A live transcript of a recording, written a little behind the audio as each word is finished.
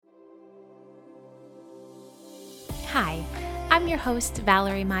Hi, I'm your host,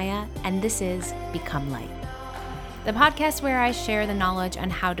 Valerie Maya, and this is Become Light, the podcast where I share the knowledge on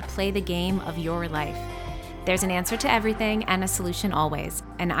how to play the game of your life. There's an answer to everything and a solution always,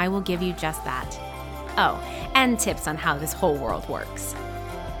 and I will give you just that. Oh, and tips on how this whole world works.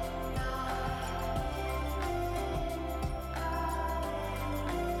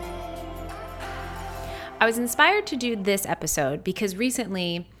 I was inspired to do this episode because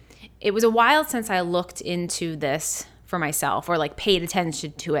recently, it was a while since I looked into this for myself or paid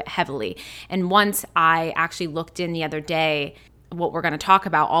attention to it heavily. And once I actually looked in the other day, what we're going to talk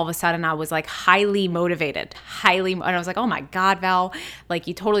about, all of a sudden I was highly motivated, and I was like, oh my God, Val,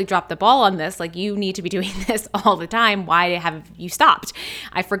 you totally dropped the ball on this. You need to be doing this all the time. Why have you stopped?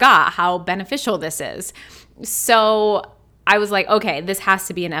 I forgot how beneficial this is. So I was like, okay, this has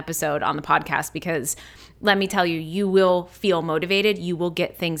to be an episode on the podcast because let me tell you, you will feel motivated, you will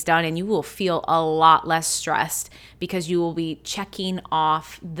get things done, and you will feel a lot less stressed because you will be checking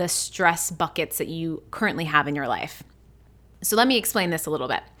off the stress buckets that you currently have in your life. So let me explain this a little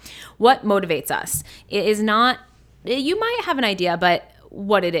bit. What motivates us? It is not, you might have an idea, but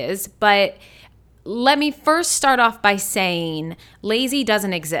what it is, but let me first start off by saying lazy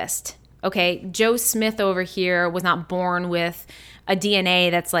doesn't exist. Okay, Joe Smith over here was not born with a DNA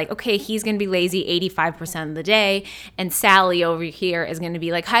that's okay, he's going to be lazy 85% of the day, and Sally over here is going to be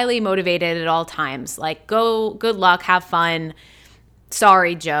highly motivated at all times. Go, good luck, have fun.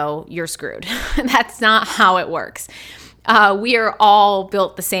 Sorry, Joe, you're screwed. That's not how it works. We are all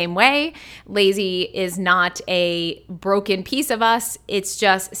built the same way. Lazy is not a broken piece of us. It's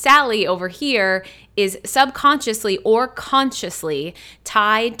just Sally over here is subconsciously or consciously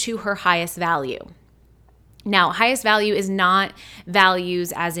tied to her highest value. Now, highest value is not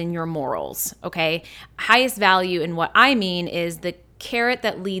values as in your morals, okay? Highest value in what I mean is the carrot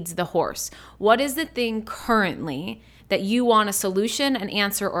that leads the horse. What is the thing currently that you want a solution, an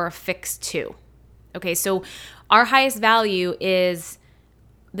answer, or a fix to? Okay, so our highest value is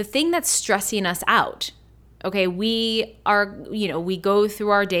the thing that's stressing us out. Okay, we go through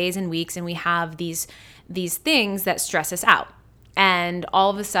our days and weeks and we have these things that stress us out. And all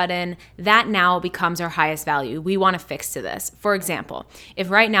of a sudden, that now becomes our highest value. We want to fix to this. For example, if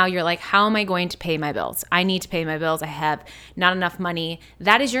right now you're how am I going to pay my bills? I need to pay my bills. I have not enough money.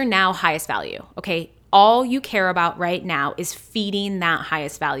 That is your now highest value, okay? All you care about right now is feeding that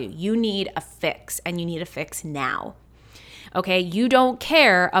highest value. You need a fix, and you need a fix now, okay? You don't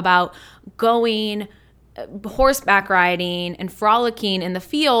care about going horseback riding and frolicking in the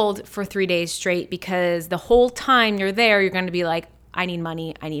field for 3 days straight because the whole time you're there, you're going to be I need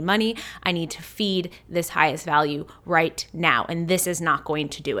money, I need to feed this highest value right now, and this is not going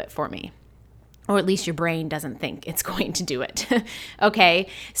to do it for me. Or at least your brain doesn't think it's going to do it. Okay,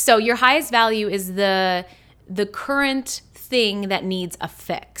 so your highest value is the current thing that needs a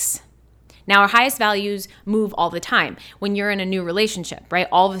fix. Now, our highest values move all the time. When you're in a new relationship, right?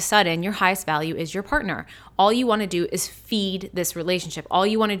 All of a sudden, your highest value is your partner. All you want to do is feed this relationship. All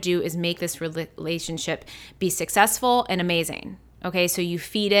you want to do is make this relationship be successful and amazing. Okay, so you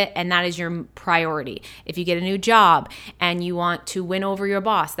feed it, and that is your priority. If you get a new job and you want to win over your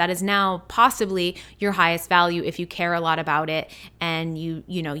boss, that is now possibly your highest value if you care a lot about it and you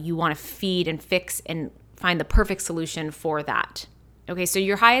want to feed and fix and find the perfect solution for that. Okay, so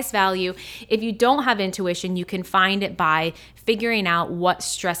your highest value, if you don't have intuition, you can find it by figuring out what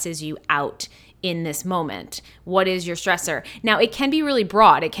stresses you out in this moment. What is your stressor? Now, it can be really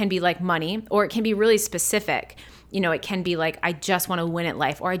broad. It can be money, or it can be really specific. It can be I just want to win at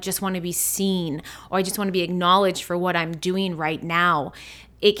life, or I just want to be seen, or I just want to be acknowledged for what I'm doing right now.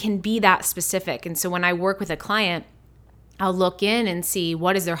 It can be that specific. And so when I work with a client, I'll look in and see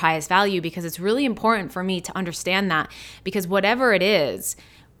what is their highest value, because it's really important for me to understand that, because whatever it is,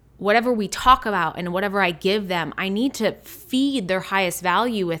 whatever we talk about and whatever I give them, I need to feed their highest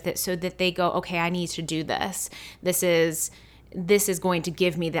value with it so that they go, okay, I need to do this. This is going to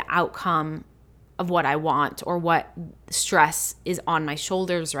give me the outcome of what I want or what stress is on my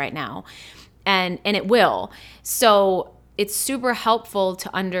shoulders right now. And it will. So it's super helpful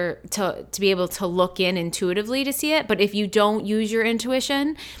to be able to look in intuitively to see it. But if you don't use your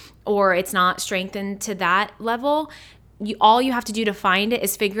intuition, or it's not strengthened to that level, all you have to do to find it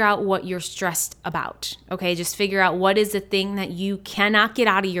is figure out what you're stressed about. Okay, just figure out what is the thing that you cannot get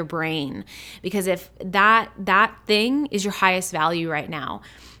out of your brain. Because if that thing is your highest value right now,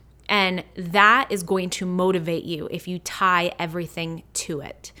 and that is going to motivate you if you tie everything to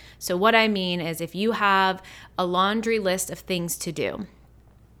it. So what I mean is, if you have a laundry list of things to do,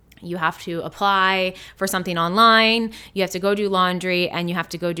 you have to apply for something online, you have to go do laundry, and you have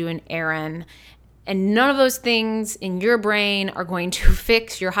to go do an errand. And none of those things in your brain are going to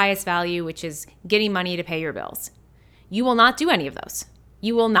fix your highest value, which is getting money to pay your bills. You will not do any of those.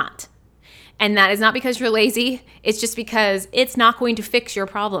 You will not. And that is not because you're lazy. It's just because it's not going to fix your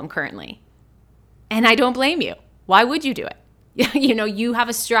problem currently. And I don't blame you. Why would you do it? You have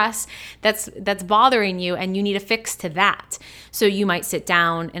a stress that's bothering you and you need a fix to that. So you might sit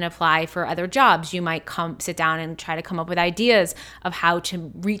down and apply for other jobs. You might sit down and try to come up with ideas of how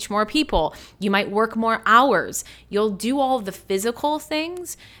to reach more people. You might work more hours. You'll do all of the physical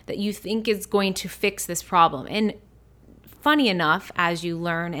things that you think is going to fix this problem. And funny enough, as you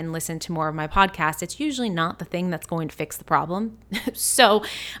learn and listen to more of my podcast, it's usually not the thing that's going to fix the problem. So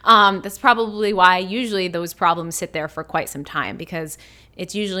that's probably why usually those problems sit there for quite some time, because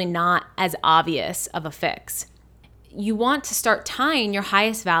it's usually not as obvious of a fix. You want to start tying your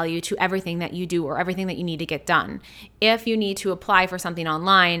highest value to everything that you do or everything that you need to get done. If you need to apply for something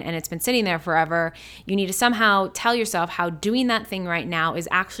online and it's been sitting there forever, you need to somehow tell yourself how doing that thing right now is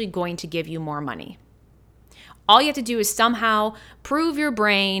actually going to give you more money. All you have to do is somehow prove your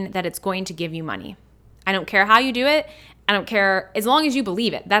brain that it's going to give you money. I don't care how you do it. I don't care, as long as you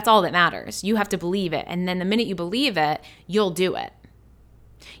believe it. That's all that matters. You have to believe it. And then the minute you believe it, you'll do it.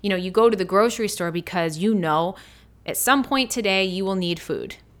 You go to the grocery store because you know at some point today you will need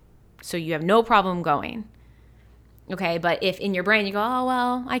food. So you have no problem going. Okay, but if in your brain you go, oh,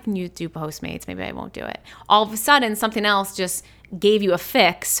 well, I can do Postmates, maybe I won't do it. All of a sudden, something else just gave you a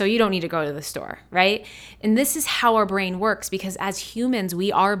fix, so you don't need to go to the store, right? And this is how our brain works, because as humans,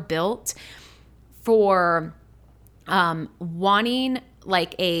 we are built for wanting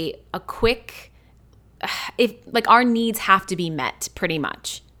like a quick, our needs have to be met pretty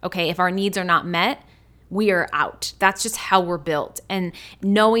much. Okay, if our needs are not met, we are out. That's just how we're built. And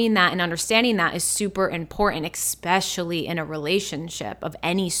knowing that and understanding that is super important, especially in a relationship of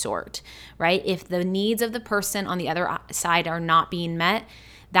any sort, right? If the needs of the person on the other side are not being met,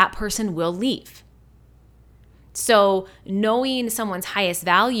 that person will leave. So knowing someone's highest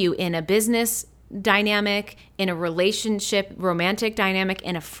value in a business dynamic, in a relationship, romantic dynamic,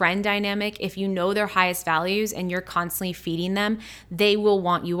 in a friend dynamic, if you know their highest values and you're constantly feeding them, they will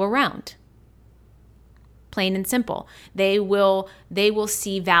want you around. Plain and simple. They will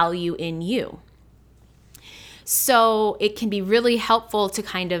see value in you. So it can be really helpful to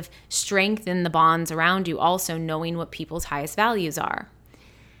kind of strengthen the bonds around you, also knowing what people's highest values are.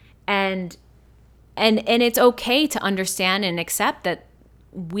 And it's okay to understand and accept that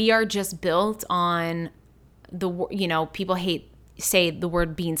we are just built on people say the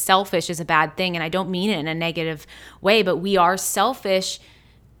word being selfish is a bad thing, and I don't mean it in a negative way, but we are selfishly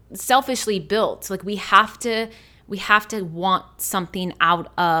built. Like we have to want something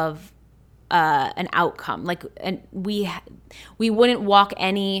out of an outcome. And we wouldn't walk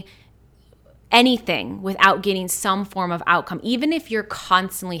anything without getting some form of outcome. Even if you're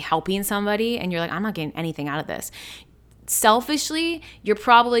constantly helping somebody and you're like, I'm not getting anything out of this. Selfishly, you're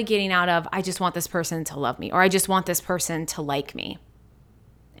probably getting out of, I just want this person to love me, or I just want this person to like me.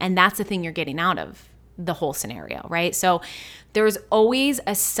 And that's the thing you're getting out of the whole scenario, right? So there's always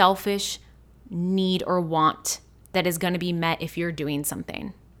a selfish need or want that is going to be met if you're doing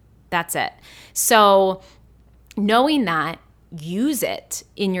something. That's it. So knowing that, use it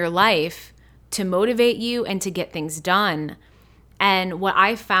in your life to motivate you and to get things done. And what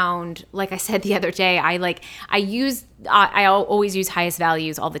I found, like I said the other day, I always use highest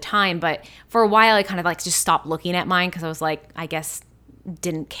values all the time, but for a while I kind of just stopped looking at mine because I was like, I guess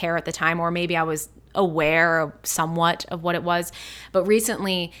didn't care at the time, or maybe I was aware of somewhat of what it was. But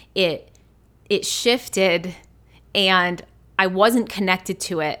recently it shifted and I wasn't connected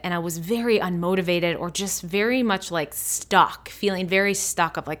to it, and I was very unmotivated, or just very much stuck, feeling very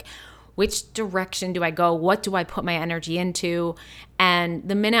stuck of which direction do I go? What do I put my energy into? And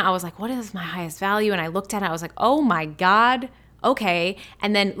the minute I was like, what is my highest value? And I looked at it, I was like, oh my God, okay.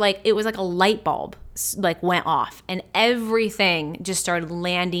 And then it was like a light bulb went off, and everything just started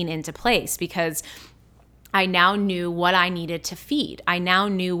landing into place because I now knew what I needed to feed. I now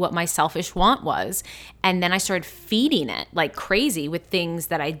knew what my selfish want was. And then I started feeding it like crazy with things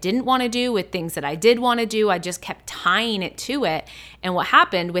that I didn't want to do, with things that I did want to do. I just kept tying it to it. And what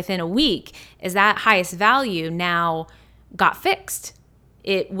happened within a week is that highest value now got fixed.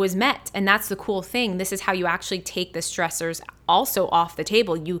 It was met. And that's the cool thing. This is how you actually take the stressors also off the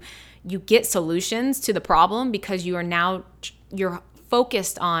table. You get solutions to the problem because you're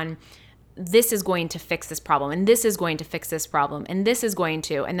focused on, this is going to fix this problem, and this is going to fix this problem, and this is going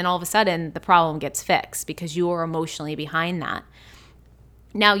to, and then all of a sudden the problem gets fixed because you are emotionally behind that.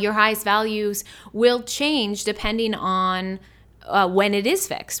 Now your highest values will change depending on when it is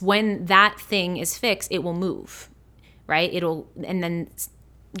fixed. When that thing is fixed, it will move, right? And then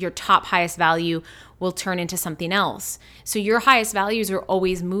your top highest value will turn into something else. So your highest values are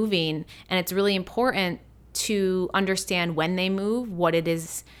always moving, and it's really important to understand when they move, what it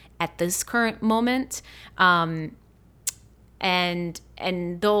is at this current moment. And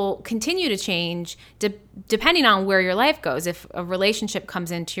they'll continue to change depending on where your life goes. If a relationship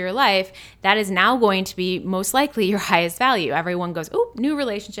comes into your life, that is now going to be most likely your highest value. Everyone goes, oh, new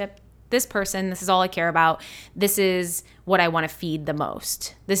relationship, this person, this is all I care about. This is what I want to feed the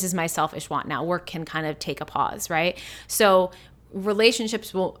most. This is my selfish want. Now work can kind of take a pause, right? So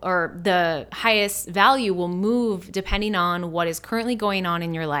relationships or the highest value will move depending on what is currently going on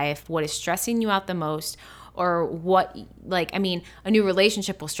in your life, what is stressing you out the most, or a new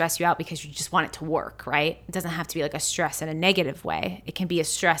relationship will stress you out because you just want it to work, right? It doesn't have to be like a stress in a negative way. It can be a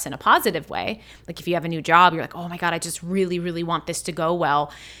stress in a positive way. Like if you have a new job, you're like, oh my God, I just really, really want this to go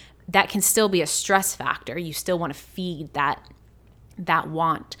well. That can still be a stress factor. You still want to feed that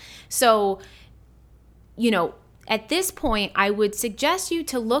want. So, at this point, I would suggest you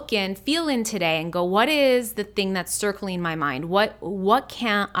to feel in today and go, what is the thing that's circling my mind? What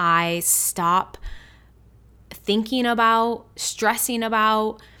can I stop thinking about, stressing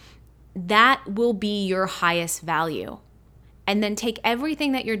about? That will be your highest value. And then take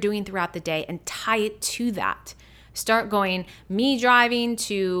everything that you're doing throughout the day and tie it to that. Start going, me driving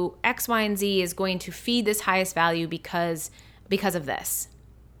to X, Y, and Z is going to feed this highest value because of this.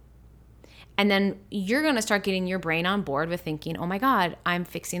 And then you're going to start getting your brain on board with thinking, oh my God, I'm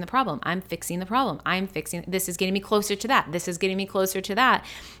fixing the problem. This is getting me closer to that. This is getting me closer to that.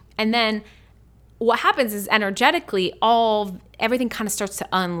 And then what happens is energetically, everything kind of starts to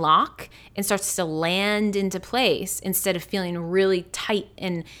unlock and starts to land into place instead of feeling really tight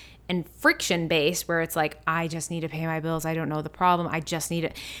and friction based, where it's like, I just need to pay my bills. I don't know the problem. I just need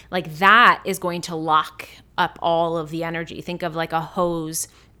it. Like that is going to lock up all of the energy. Think of like a hose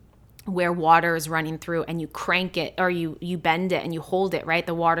where water is running through and you crank it or you bend it and you hold it, right?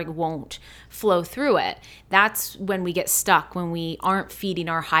 The water won't flow through it. That's when we get stuck, when we aren't feeding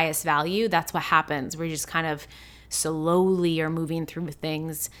our highest value. That's what happens. We're just kind of slowly are moving through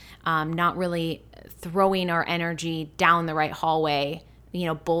things, not really throwing our energy down the right hallway,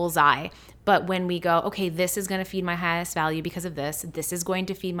 bullseye. But when we go, okay, this is going to feed my highest value because of this. This is going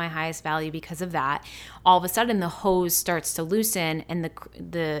to feed my highest value because of that. All of a sudden, the hose starts to loosen, and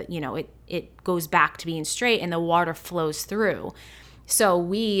it goes back to being straight, and the water flows through. So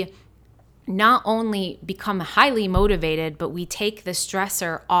we not only become highly motivated, but we take the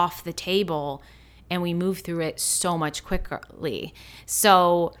stressor off the table, and we move through it so much quickly.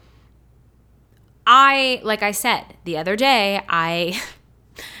 So like I said, the other day, I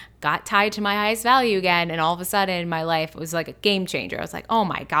got tied to my highest value again. And all of a sudden my life was like a game changer. I was like, oh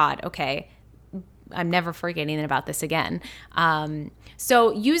my God, okay, I'm never forgetting about this again.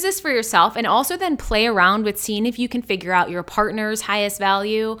 So use this for yourself, and also then play around with seeing if you can figure out your partner's highest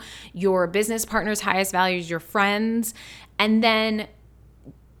value, your business partner's highest values, your friends, and then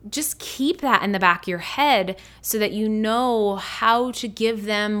just keep that in the back of your head so that you know how to give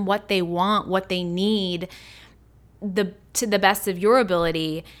them what they want, what they need, to the best of your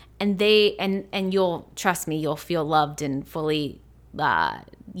ability. And you'll, trust me, you'll feel loved and fully,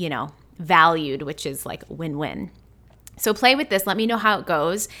 valued, which is like win-win. So play with this. Let me know how it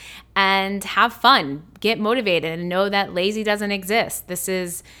goes and have fun. Get motivated and know that lazy doesn't exist. This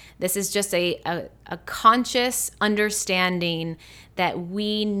is just a conscious understanding that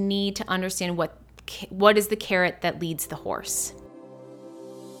we need to understand what is the carrot that leads the horse.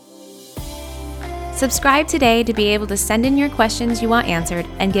 Subscribe today to be able to send in your questions you want answered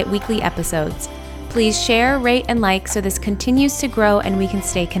and get weekly episodes. Please share, rate, and like so this continues to grow and we can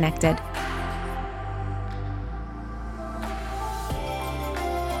stay connected.